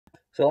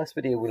So last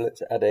video we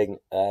looked at adding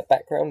a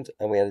background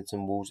and we added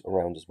some walls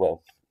around as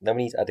well. Now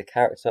we need to add a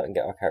character and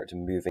get our character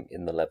moving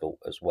in the level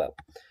as well.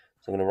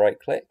 So I'm going to right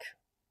click,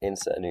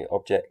 insert a new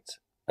object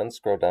and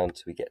scroll down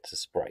till we get to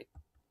sprite.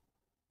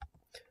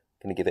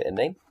 I'm going to give it a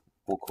name,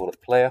 we'll call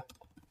it player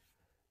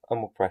and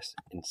we'll press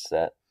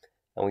insert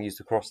and we'll use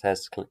the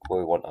crosshairs to click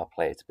where we want our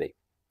player to be.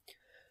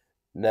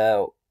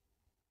 Now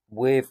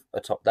with a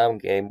top-down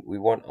game we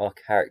want our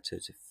character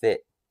to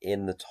fit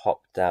in the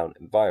top-down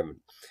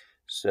environment.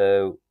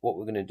 So what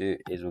we're going to do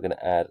is we're going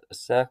to add a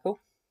circle,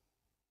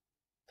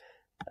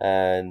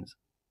 and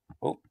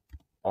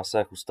our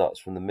circle starts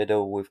from the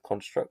middle with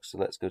construct, so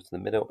let's go to the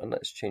middle and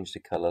let's change the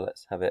color.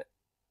 Let's have it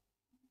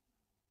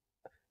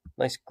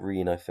nice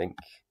green, I think,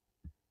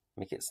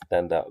 make it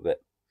stand out a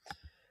bit.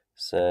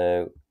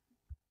 So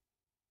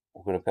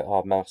we're going to put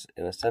our mouse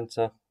in the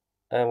center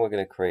and we're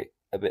going to create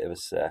a bit of a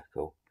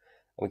circle,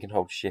 and we can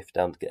hold shift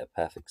down to get a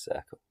perfect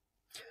circle.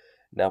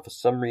 Now for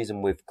some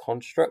reason with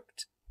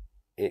construct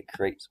it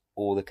creates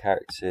all the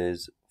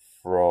characters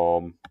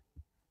from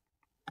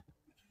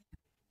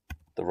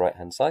the right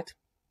hand side.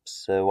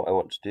 So what I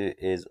want to do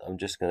is I'm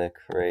just going to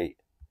create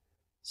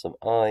some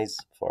eyes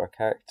for our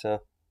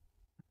character,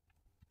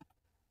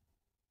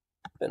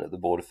 bend up the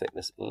border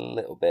thickness a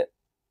little bit,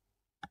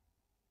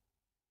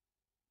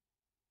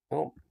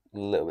 a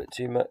little bit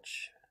too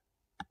much,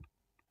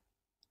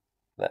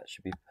 that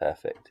should be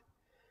perfect.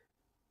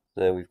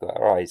 So we've got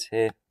our eyes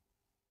here,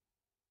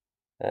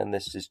 and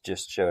this is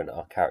just showing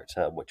our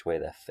character and which way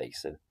they're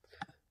facing.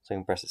 So I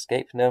can press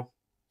escape now,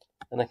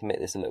 and I can make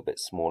this a little bit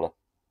smaller.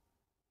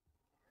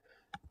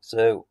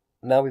 So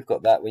now we've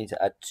got that, we need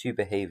to add two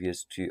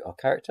behaviors to our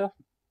character.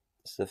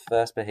 So the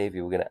first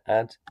behavior we're going to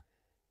add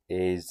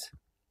is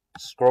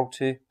scroll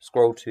to.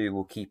 Scroll to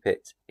will keep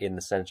it in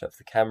the center of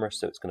the camera,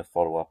 so it's going to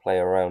follow our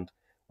player around,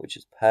 which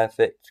is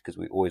perfect because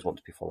we always want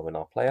to be following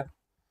our player.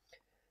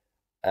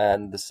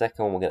 And the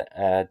second one we're going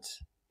to add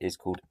is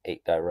called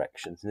 8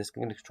 directions, and this is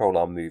going to control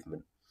our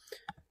movement.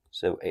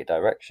 So 8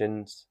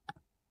 directions,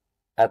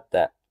 add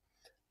that,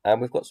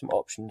 and we've got some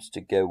options to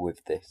go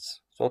with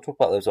this. So I'll talk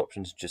about those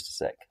options in just a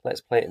sec.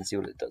 Let's play it and see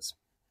what it does.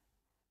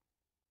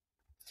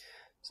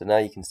 So now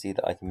you can see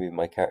that I can move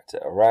my character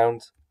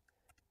around,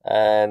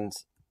 and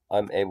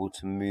I'm able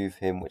to move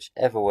him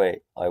whichever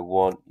way I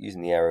want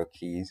using the arrow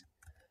keys.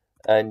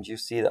 And you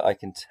see that I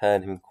can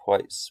turn him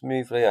quite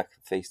smoothly. I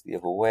can face the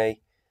other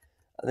way.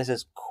 And this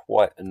is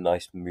quite a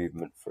nice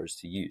movement for us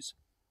to use.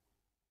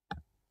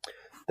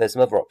 There's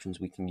some other options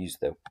we can use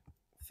though.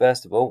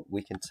 First of all,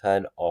 we can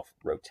turn off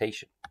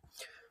rotation.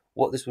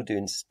 What this will do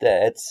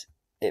instead,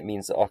 it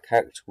means that our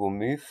character will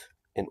move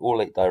in all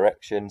 8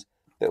 directions,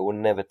 but it will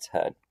never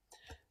turn.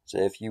 So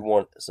if you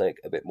want something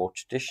a bit more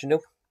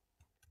traditional,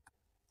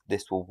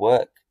 this will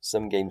work.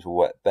 Some games will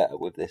work better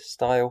with this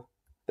style,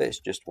 but it's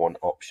just one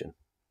option.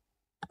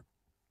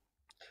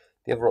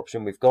 The other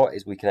option we've got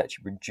is we can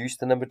actually reduce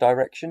the number of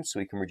directions, so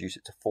we can reduce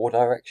it to 4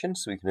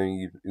 directions, so we can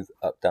only move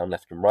up, down,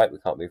 left and right, we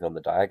can't move on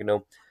the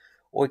diagonal,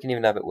 or we can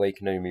even have it where you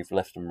can only move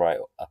left and right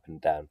or up and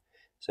down.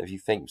 So if you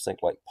think something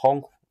like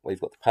Pong, where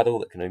you've got the paddle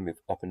that can only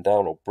move up and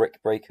down, or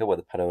Brick Breaker where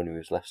the paddle only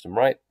moves left and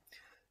right,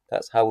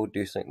 that's how we'll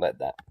do something like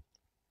that.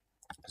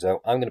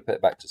 So I'm going to put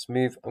it back to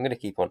smooth, I'm going to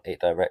keep on 8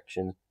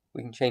 directions,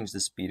 we can change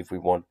the speed if we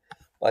want,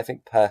 but I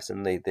think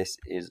personally this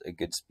is a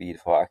good speed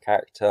for our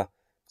character,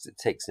 because it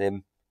takes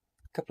him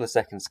couple of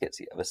seconds to get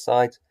to the other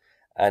side,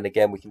 and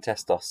again we can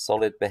test our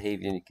solid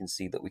behavior, and you can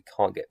see that we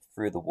can't get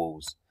through the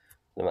walls.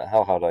 No matter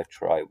how hard I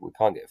try, we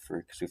can't get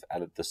through because we've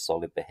added the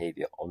solid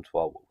behavior onto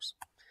our walls.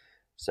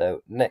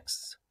 So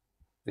next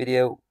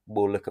video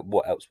we'll look at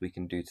what else we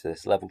can do to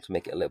this level to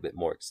make it a little bit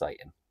more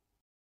exciting.